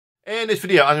In this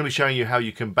video, I'm going to be showing you how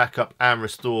you can back up and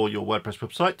restore your WordPress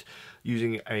website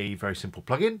using a very simple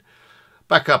plugin.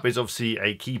 Backup is obviously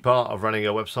a key part of running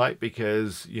a website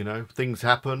because, you know, things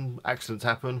happen, accidents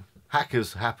happen,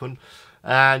 hackers happen,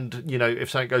 and, you know, if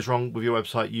something goes wrong with your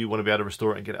website, you want to be able to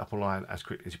restore it and get it up online as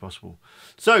quickly as possible.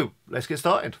 So let's get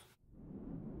started.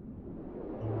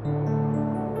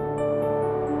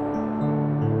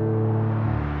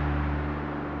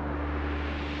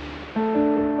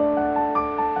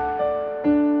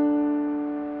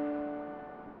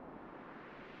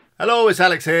 Hello, it's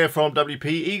Alex here from WP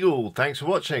Eagle. Thanks for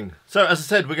watching. So as I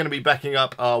said, we're going to be backing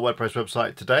up our WordPress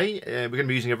website today. We're going to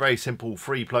be using a very simple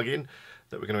free plugin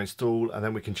that we're going to install, and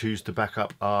then we can choose to back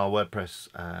up our WordPress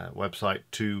website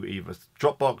to either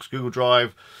Dropbox, Google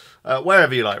Drive,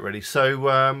 wherever you like really.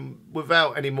 So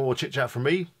without any more chit chat from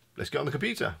me, let's get on the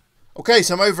computer. Okay,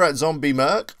 so I'm over at Zombie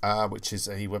Merc, which is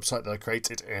a website that I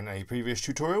created in a previous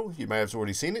tutorial. You may have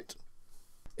already seen it.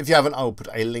 If you haven't, I'll put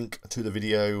a link to the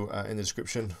video in the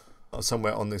description or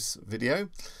somewhere on this video.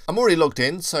 I'm already logged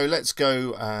in, so let's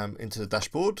go into the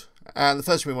dashboard. And the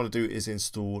first thing we want to do is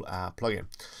install our plugin.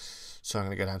 So I'm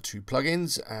going to go down to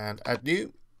plugins and add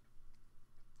new.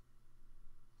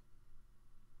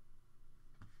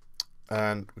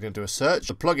 And we're going to do a search.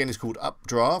 The plugin is called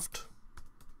Updraft.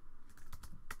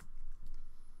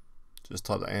 Just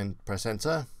type that in, press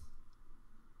enter.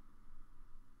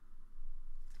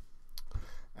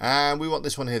 And we want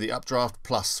this one here, the Updraft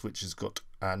Plus, which has got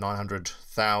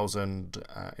 900,000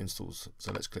 installs.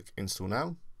 So let's click install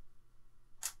now.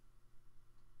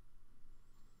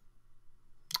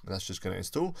 That's just going to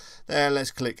install. Then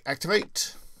let's click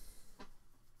activate.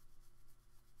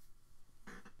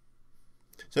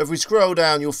 So if we scroll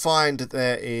down, you'll find that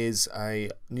there is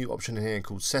a new option here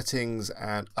called settings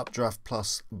and Updraft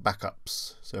Plus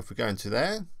backups. So if we go into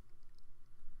there,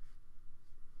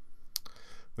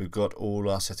 we've got all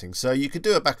our settings. So you could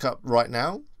do a backup right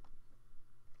now.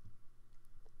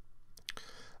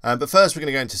 But first we're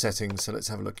going to go into settings. So let's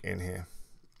have a look in here.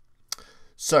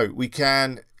 So we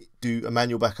can do a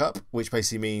manual backup, which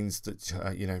basically means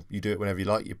that you know, you do it whenever you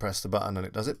like. You press the button and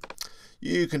it does it.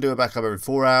 You can do a backup every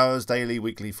 4 hours, daily,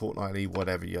 weekly, fortnightly,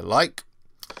 whatever you like.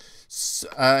 So,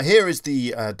 here is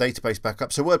the database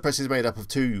backup. So WordPress is made up of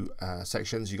two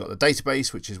sections. You've got the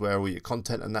database, which is where all your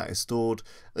content and that is stored.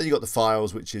 Then you've got the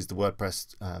files, which is the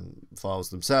WordPress files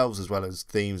themselves, as well as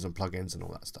themes and plugins and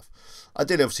all that stuff.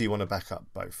 Ideally, obviously, you want to back up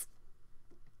both.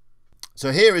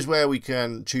 So here is where we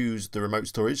can choose the remote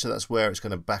storage. So that's where it's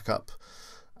going to back up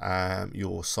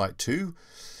your site to.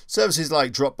 Services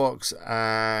like Dropbox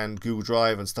and Google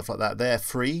Drive and stuff like that, they're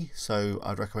free. So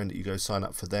I'd recommend that you go sign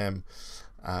up for them.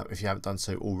 If you haven't done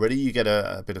so already, you get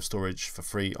a bit of storage for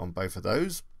free on both of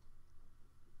those.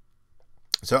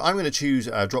 So I'm going to choose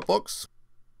Dropbox.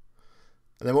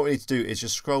 And then what we need to do is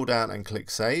just scroll down and click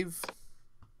Save.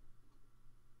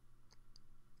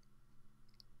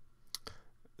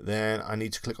 Then I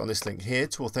need to click on this link here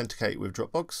to authenticate with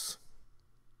Dropbox.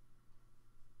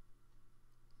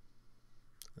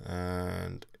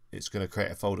 And it's going to create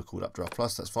a folder called Updraft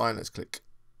Plus. That's fine. Let's click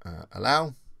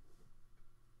Allow.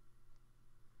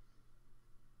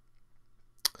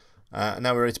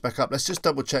 Now we're ready to back up. Let's just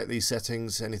double check these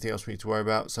settings. Anything else we need to worry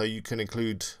about? So you can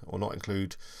include or not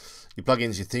include your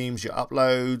plugins, your themes, your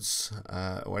uploads,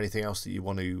 or anything else that you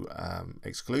want to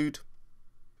exclude.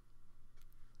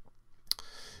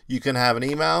 You can have an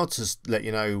email to let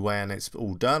you know when it's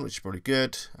all done, which is probably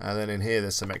good. And then in here,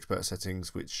 there's some expert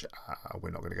settings, which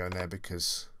we're not going to go in there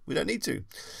because we don't need to.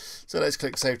 So let's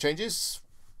click Save Changes.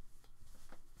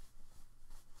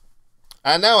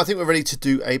 And now I think we're ready to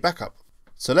do a backup.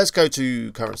 So let's go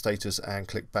to current status and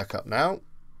click backup now.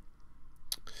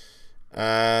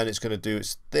 And it's going to do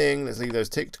its thing. Let's leave those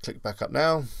ticked, click backup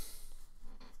now.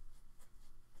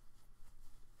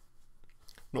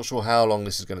 Not sure how long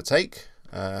this is going to take.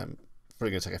 Probably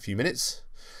going to take a few minutes.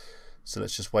 So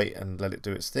let's just wait and let it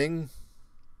do its thing.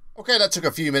 Okay, that took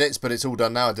a few minutes, but it's all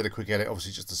done now. I did a quick edit,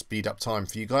 obviously just to speed up time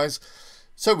for you guys.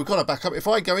 So we've got a backup. If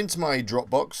I go into my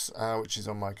Dropbox, which is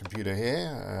on my computer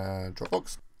here,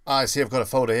 Dropbox. I see I've got a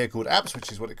folder here called apps,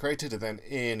 which is what it created. And then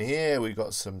in here, we've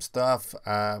got some stuff.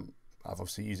 I've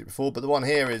obviously used it before, but the one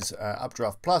here is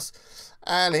Updraft Plus.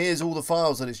 And here's all the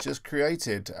files that it's just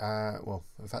created. Well,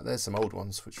 in fact, there's some old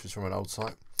ones, which was from an old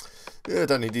site.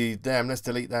 Don't need them. Let's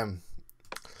delete them.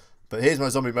 But here's my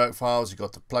Zombie Merc files. You've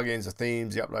got the plugins, the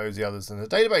themes, the uploads, the others, and the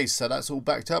database. So that's all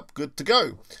backed up. Good to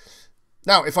go.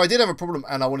 Now, if I did have a problem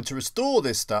and I wanted to restore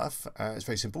this stuff, it's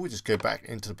very simple. We just go back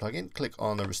into the plugin, click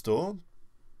on the restore.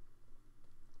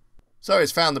 So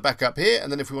it's found the backup here,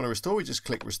 and then if we want to restore, we just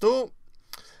click restore.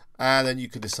 and then you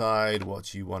can decide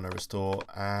what you want to restore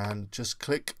and just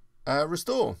click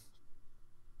restore.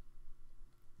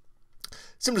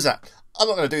 Simple as that. I'm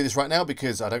not going to do this right now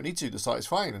because I don't need to. The site is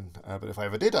fine. But if I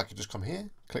ever did, I could just come here,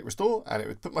 click restore, and it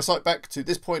would put my site back to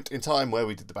this point in time where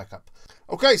we did the backup.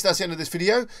 Okay, so that's the end of this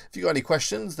video. If you've got any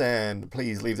questions, then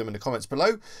please leave them in the comments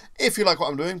below. If you like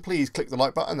what I'm doing, please click the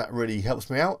like button. That really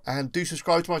helps me out. And do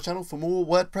subscribe to my channel for more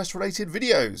WordPress related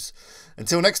videos.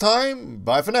 Until next time,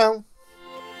 bye for now.